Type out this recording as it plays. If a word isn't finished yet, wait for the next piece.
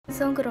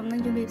សូមគោរពនឹ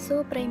ងជំរាបសួ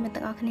រប្រិយមិត្ត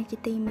ទាំងអស់គ្នាជា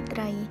ទីមេត្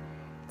រី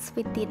ស្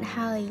វីតទៀត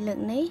ហើយលើក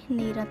នេះ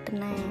នីរត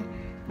នា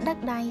ដឹក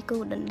ដៃគូ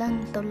ដណ្ដឹង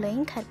ទៅលេង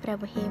ខេត្តព្រះ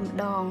វិហារម្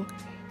ដង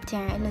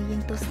ចាឥឡូវយើ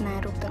ងទស្សនា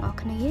រូបទាំងអស់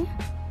គ្នា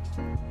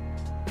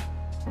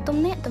ទំ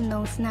នាក់ទំន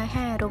ងស្នេ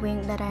ហារវាង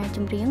តារាច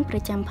ម្រៀងប្រ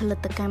ចាំផលិ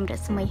តកម្មរ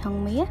ស្មីហ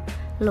ង្មា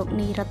លោក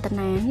នីរត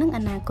នានិងអ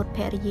នាគតភ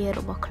រិយារ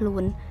បស់ខ្លួ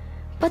ន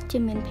ពិតជា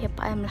មានភាព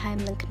ផ្អែមល្ហែម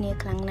នឹងគ្នា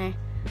ខ្លាំងណាស់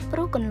ព្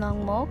រោះកន្លង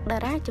មកតា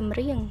រាចម្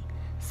រៀង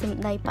សម្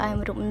ដីផ្អែម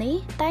រូបនេះ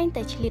តែង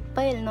តែឆ្លៀត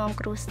ពេលនាំ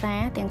គ្រួសា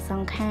រទាំងស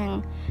ងខាង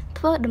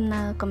ធ្វើដំ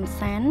ណើរកម្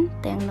សាន្ត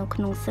ទាំងនៅក្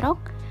នុងស្រុក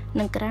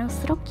និងក្រៅ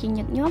ស្រុកជា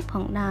ញឹកញាប់ផ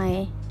ងដែរ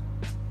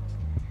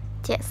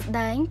ជាក់ស្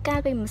ដែងកាល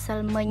ពីម្សិល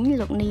មិញ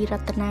លោកនីរ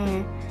តនា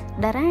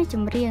តារាច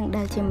ម្រៀង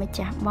ដែលជាម្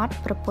ចាស់បទ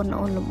ប្រពន្ធ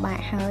អូនលំបាក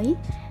ហើយ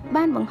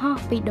បានបង្ហោះ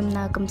ពីដំ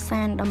ណើរកម្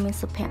សាន្តដ៏មាន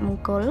សុភម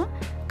ង្គល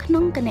ក្នុ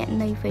ងគណ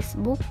នី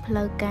Facebook ផ្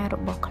លូវការរ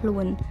បស់ខ្លួ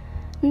ន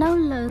នៅ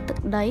លើទឹក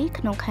ដី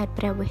ក្នុងខេត្ត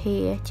ព្រះវិហា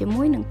រជា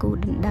មួយនឹងគូ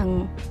ដណ្ដឹង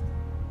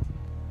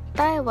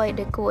តែអ្វី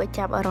ដែលគួរឲ្យ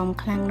ចាប់អារម្មណ៍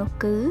ខ្លាំងនោះ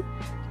គឺ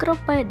គ្រ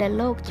ប់ពេលដែល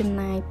លោកចំ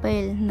ណាយពេ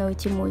លនៅ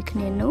ជាមួយគ្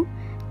នានោះ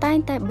តែង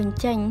តែបញ្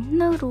ចេញ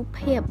នៅរូប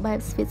ភាពបែប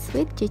ស្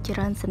វីតជាច្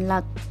រើនសន្លឹ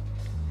ក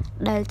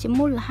ដែលជា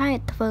មូលហេ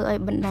តុធ្វើឲ្យ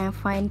បណ្ដា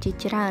fan ជា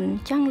ច្រើន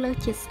ចង់លើក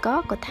ជាតិស្ករ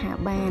ក៏ថា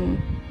បាន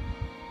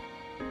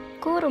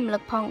គួររំលឹ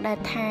កផងដែរ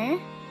ថា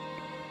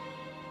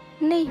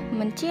នេះ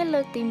មិនជា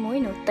លើកទី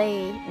1នោះទេ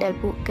ដែល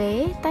ពួកគេ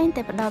តែង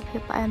តែផ្ដល់ភា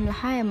ពផ្អែមល្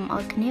ហែម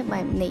ឲ្យគ្នា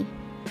បែបនេះ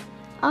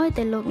ឲ្យ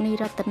តែលោកនី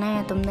រតនា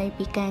ទំនេរ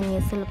ពីការងា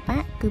រសិល្បៈ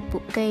គឺពួ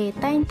កគេ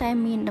តែងតែ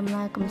មានដំ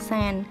ណើរកម្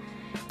សាន្ត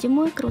ជា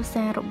មួយគ្រួ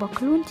សាររបស់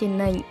ខ្លួនជា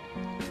និច្ច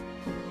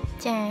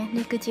ចា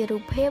នេះគឺជារូ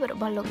បភាពរ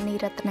បស់លោកនី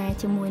រតនា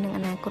ជាមួយនឹងអ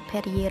នាគតភ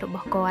រិយារប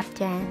ស់គាត់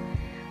ចា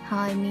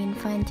ហើយមាន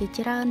fan ជា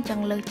ច្រើនច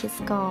ង់លើកជាតិ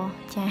ស្ករ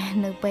ចា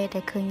នៅពេល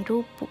ដែលឃើញរូ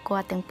បពួកគា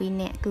ត់ទាំងពីរ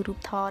នាក់គឺរូប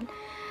ថត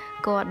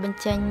គាត់បញ្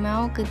ចេញម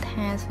កគឺ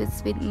ថា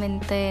sweet មែន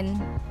ទែន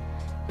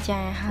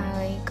ចាហើ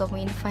យក៏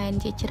មាន fan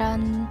ជាច្រើ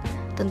ន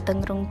ទន្ទឹង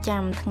រង់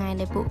ចាំថ្ងៃ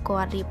ដែលពួក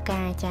គាត់រៀប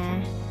ការចា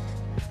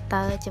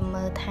តើចាំ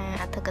មើលថា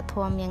អធិកធ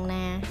ម៌យ៉ាង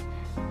ណា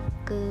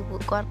គឺពួ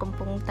កគាត់កំ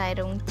ពុងតែ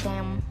រង់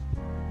ចាំ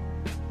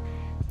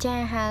ចា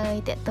ហើយ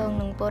តកតង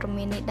នឹងព័ត៌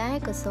មាននេះដែរ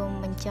ក៏សូម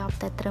បញ្ចប់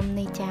តែត្រឹម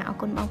នេះចាអរ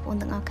គុណបងប្អូន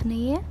ទាំងអស់គ្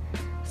នា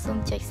សូម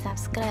ចុច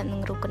Subscribe និ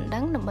ងរូបកណ្ដឹ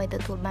ងដើម្បីទ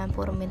ទួលបាន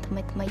ព័ត៌មានថ្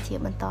មីៗជា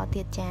បន្ត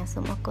ទៀតចាសូ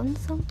មអរគុណ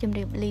សូមជម្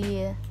រាប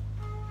លា